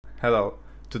Hello,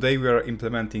 today we are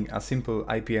implementing a simple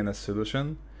IPNS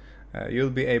solution. You'll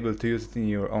be able to use it in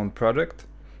your own project,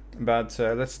 but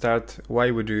let's start. Why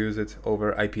would you use it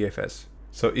over IPFS?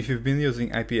 So if you've been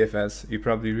using IPFS, you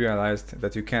probably realized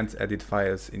that you can't edit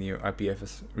files in your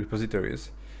IPFS repositories.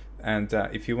 And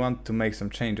if you want to make some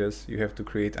changes, you have to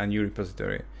create a new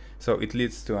repository. So it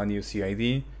leads to a new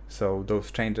CID, so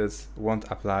those changes won't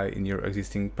apply in your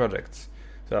existing projects.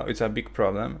 So it's a big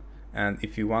problem. And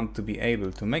if you want to be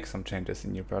able to make some changes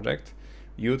in your project,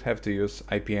 you'd have to use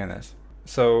IPNS.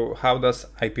 So how does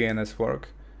IPNS work?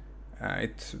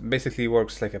 It basically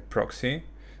works like a proxy.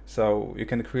 So you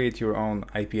can create your own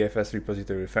IPFS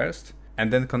repository first,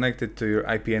 and then connect it to your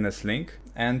IPNS link,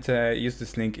 and use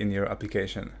this link in your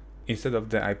application instead of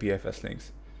the IPFS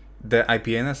links. The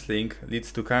IPNS link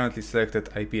leads to currently selected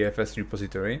IPFS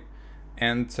repository,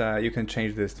 and you can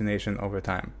change the destination over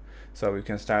time. So you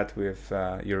can start with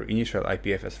your initial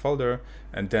IPFS folder,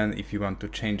 and then if you want to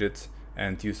change it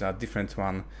and use a different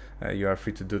one, you are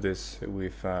free to do this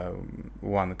with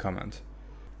one command.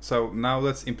 So now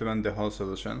let's implement the whole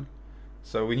solution.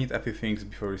 So we need a few things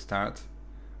before we start.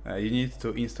 You need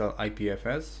to install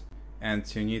IPFS,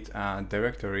 and you need a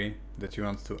directory that you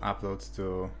want to upload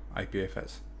to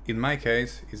IPFS. In my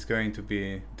case, it's going to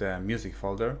be the music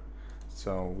folder,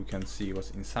 so we can see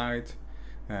what's inside.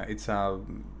 It's a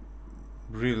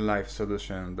real-life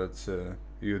solution that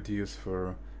you'd use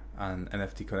for an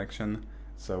NFT collection.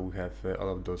 So we have all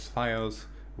of those files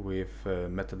with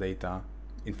metadata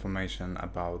information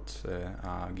about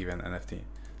a given NFT.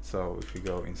 So if we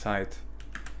go inside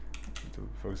to,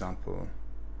 for example,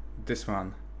 this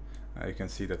one, you can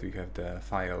see that we have the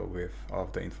file with all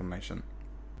of the information.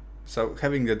 So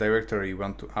having the directory you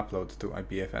want to upload to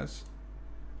IPFS,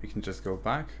 we can just go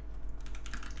back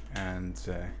and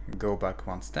go back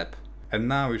one step. And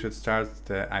now we should start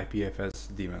the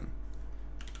IPFS daemon.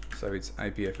 So it's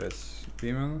IPFS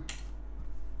daemon.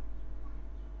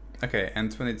 Okay,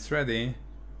 and when it's ready,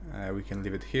 we can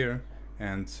leave it here,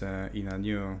 and in a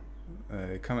new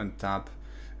comment tab,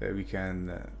 we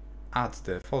can add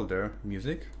the folder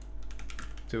music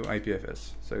to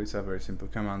IPFS. So it's a very simple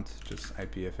command, just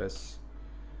IPFS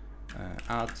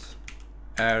add.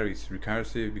 R is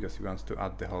recursive because we want to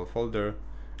add the whole folder,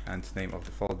 and name of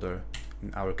the folder,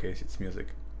 in our case it's music.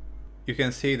 You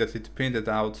can see that it printed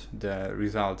out the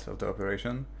result of the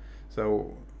operation.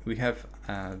 So we have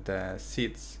the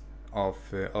seeds of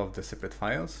the separate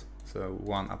files, so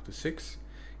 1 up to 6,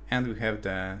 and we have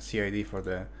the CID for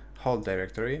the whole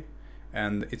directory,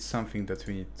 and it's something that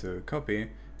we need to copy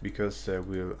because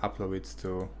we'll upload it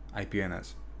to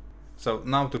IPNS. So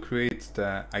now to create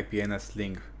the IPNS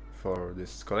link for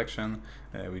this collection,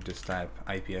 we just type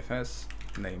IPFS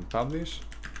name publish,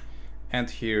 and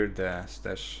here the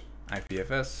slash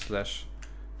IPFS slash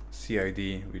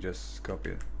CID we just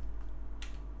copy it.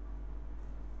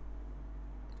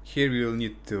 Here we will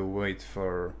need to wait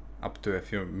for up to a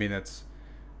few minutes,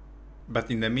 but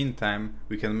in the meantime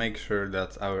we can make sure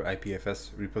that our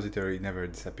IPFS repository never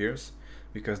disappears,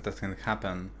 because that can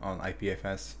happen on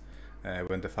IPFS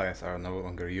when the files are no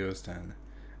longer used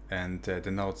and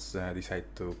the nodes decide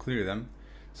to clear them.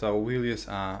 So we'll use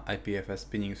a IPFS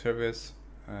pinning service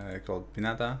called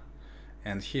Pinata,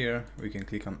 and here we can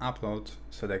click on upload,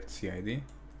 select CID,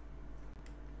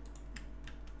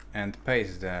 and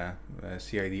paste the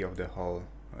CID of the whole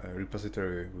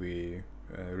repository we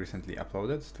recently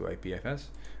uploaded to IPFS,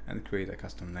 and create a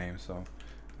custom name. So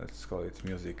let's call it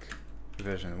music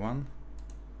version 1.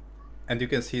 And you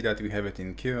can see that we have it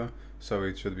in queue, so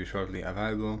it should be shortly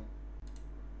available.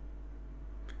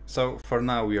 So for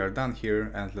now we are done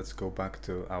here, and let's go back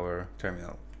to our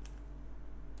terminal.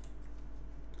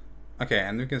 Okay,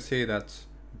 and we can see that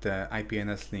the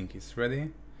IPNS link is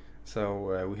ready.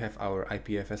 So we have our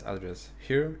IPFS address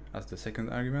here as the second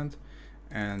argument,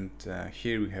 and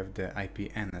here we have the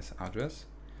IPNS address,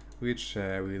 which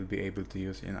we'll be able to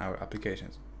use in our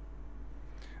applications.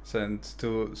 So, and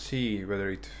to see whether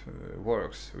it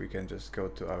works, we can just go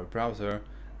to our browser,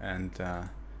 and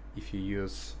if you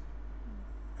use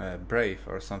Brave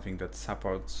or something that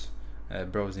supports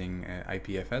browsing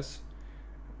IPFS,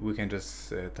 we can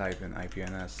just type in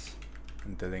IPNS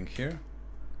and the link here,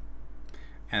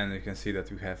 and you can see that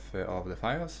we have all of the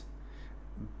files.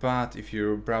 But if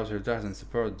your browser doesn't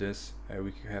support this,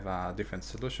 we have a different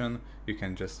solution. You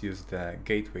can just use the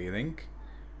gateway link.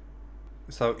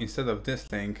 So instead of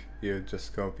this link, you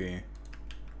just copy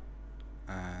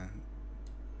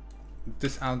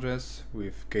this address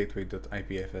with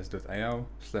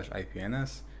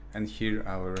gateway.ipfs.io/IPNS, and here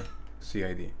our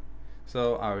CID.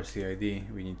 So our CID,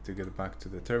 we need to get back to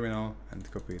the terminal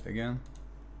and copy it again.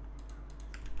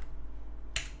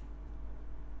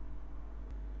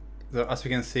 So as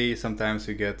you can see, sometimes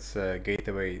you get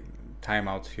gateway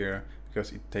timeout here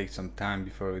because it takes some time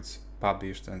before it's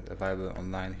published and available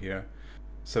online here.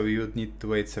 So you would need to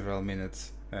wait several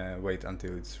minutes, wait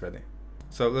until it's ready.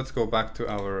 So let's go back to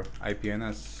our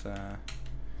IPNS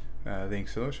link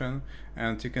solution,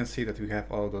 and you can see that we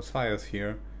have all those files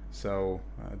here. So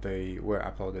they were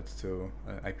uploaded to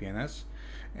IPNS,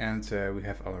 and we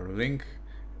have our link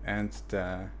and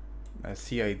the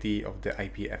CID of the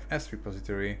IPFS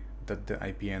repository that the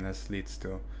IPNS leads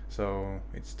to. So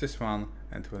it's this one,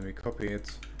 and when we copy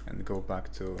it and go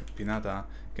back to Pinata,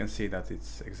 you can see that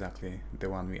it's exactly the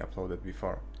one we uploaded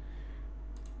before.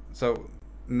 So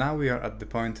now we are at the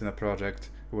point in a project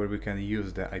where we can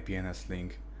use the IPNS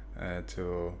link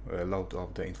to load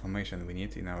all the information we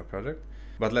need in our project.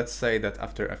 But let's say that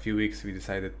after a few weeks we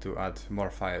decided to add more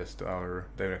files to our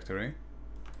directory.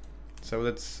 So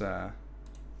let's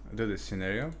do this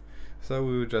scenario. So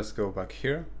we will just go back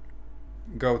here,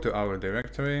 go to our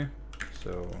directory,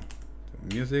 so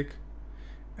music,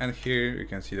 and here you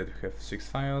can see that we have 6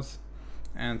 files,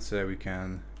 and we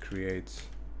can create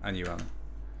a new one.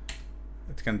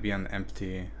 It can be an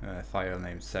empty file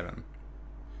named 7.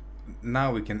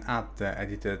 Now we can add the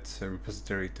edited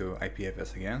repository to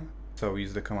IPFS again. So we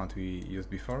use the command we used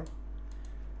before.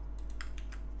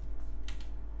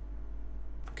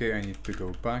 Okay, I need to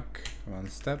go back one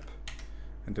step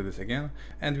and do this again,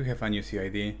 and we have a new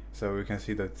CID. So we can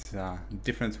see that it's a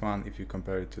different one if you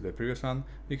compare it to the previous one,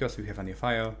 because we have a new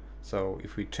file. So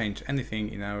if we change anything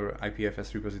in our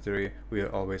IPFS repository, we'll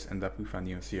always end up with a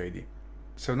new CID.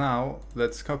 So now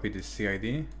let's copy this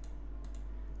CID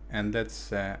and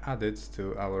let's add it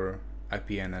to our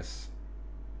IPNS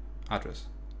address.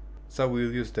 So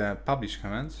we'll use the publish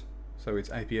command. So it's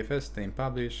IPFS name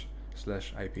publish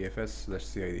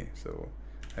 /IPFS/CID. So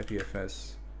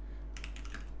IPFS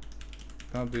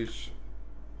publish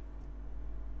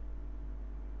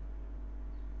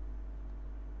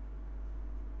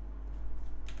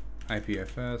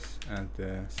IPFS and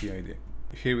the CID.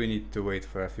 Here we need to wait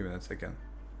for a few minutes again.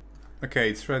 Okay,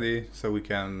 it's ready, so we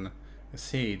can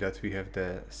see that we have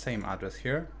the same address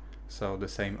here, so the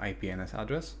same IPNS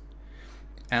address.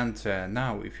 And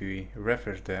now if we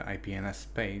refresh the IPNS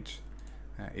page,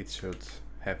 it should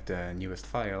have the newest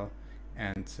file,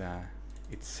 and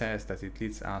it says that it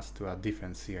leads us to a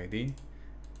different CID.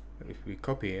 If we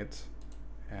copy it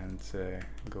and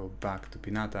go back to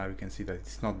Pinata, we can see that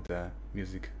it's not the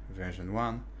music version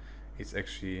 1, it's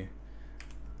actually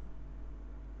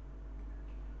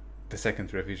the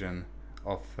second revision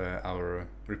of our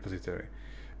repository.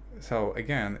 So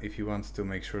again, if you want to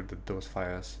make sure that those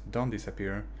files don't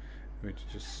disappear, we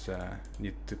just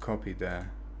need to copy the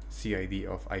CID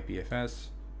of IPFS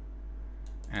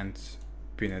and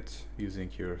pin it using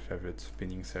your favorite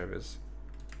pinning service.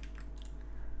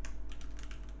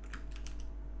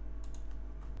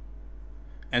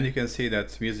 And you can see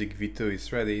that music v2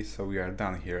 is ready, so we are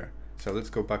done here. So let's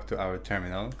go back to our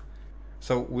terminal.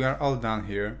 So we are all done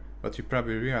here, but you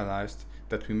probably realized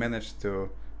that we managed to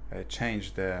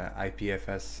change the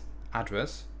IPFS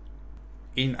address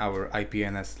in our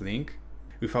IPNS link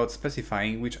without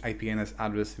specifying which IPNS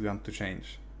address we want to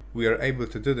change. We are able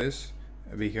to do this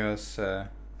because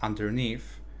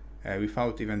underneath,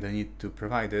 without even the need to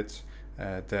provide it,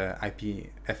 the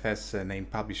IPFS name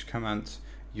publish command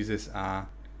uses a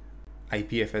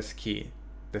IPFS key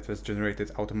that was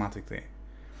generated automatically.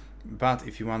 But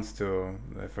if you want to,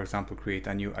 for example, create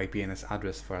a new IPNS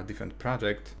address for a different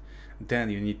project,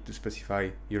 then you need to specify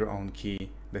your own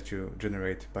key that you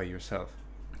generate by yourself.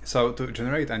 So to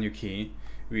generate a new key,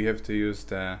 we have to use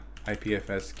the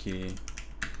IPFS key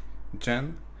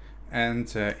gen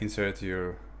and insert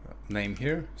your name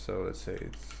here. So let's say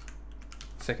it's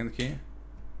second key.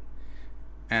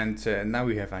 And now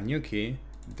we have a new key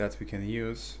that we can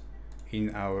use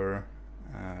in our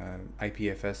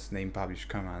IPFS name publish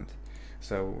command.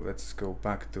 So let's go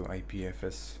back to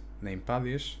IPFS name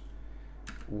publish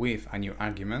with a new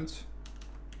argument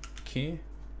key,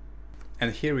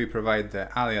 and here we provide the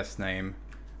alias name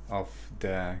of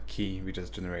the key we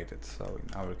just generated. So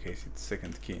in our case it's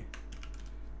second key,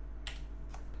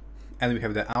 and we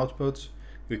have the output.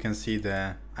 We can see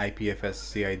the IPFS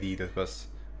CID that was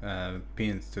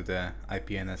pinned to the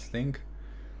IPNS link,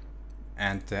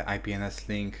 and the IPNS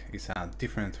link is a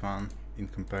different one in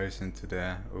comparison to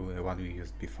the one we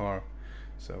used before.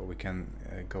 So we can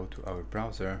go to our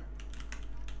browser,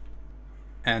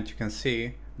 and you can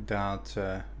see that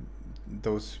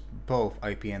those both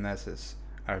IPNSs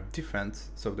are different,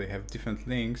 so they have different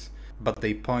links, but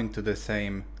they point to the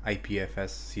same IPFS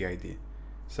CID.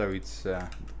 So it's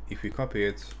if we copy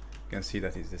it, you can see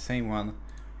that it's the same one.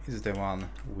 is the one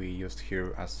we used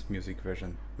here as music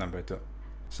version number 2.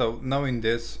 So knowing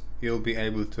this, you'll be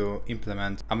able to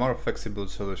implement a more flexible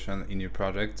solution in your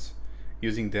projects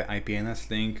using the IPNS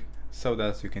link so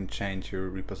that you can change your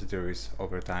repositories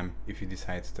over time if you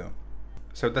decide to.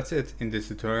 So that's it in this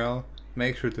tutorial.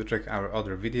 Make sure to check our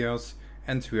other videos,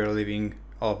 and we are leaving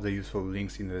all of the useful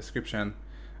links in the description.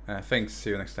 Thanks, see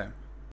you next time.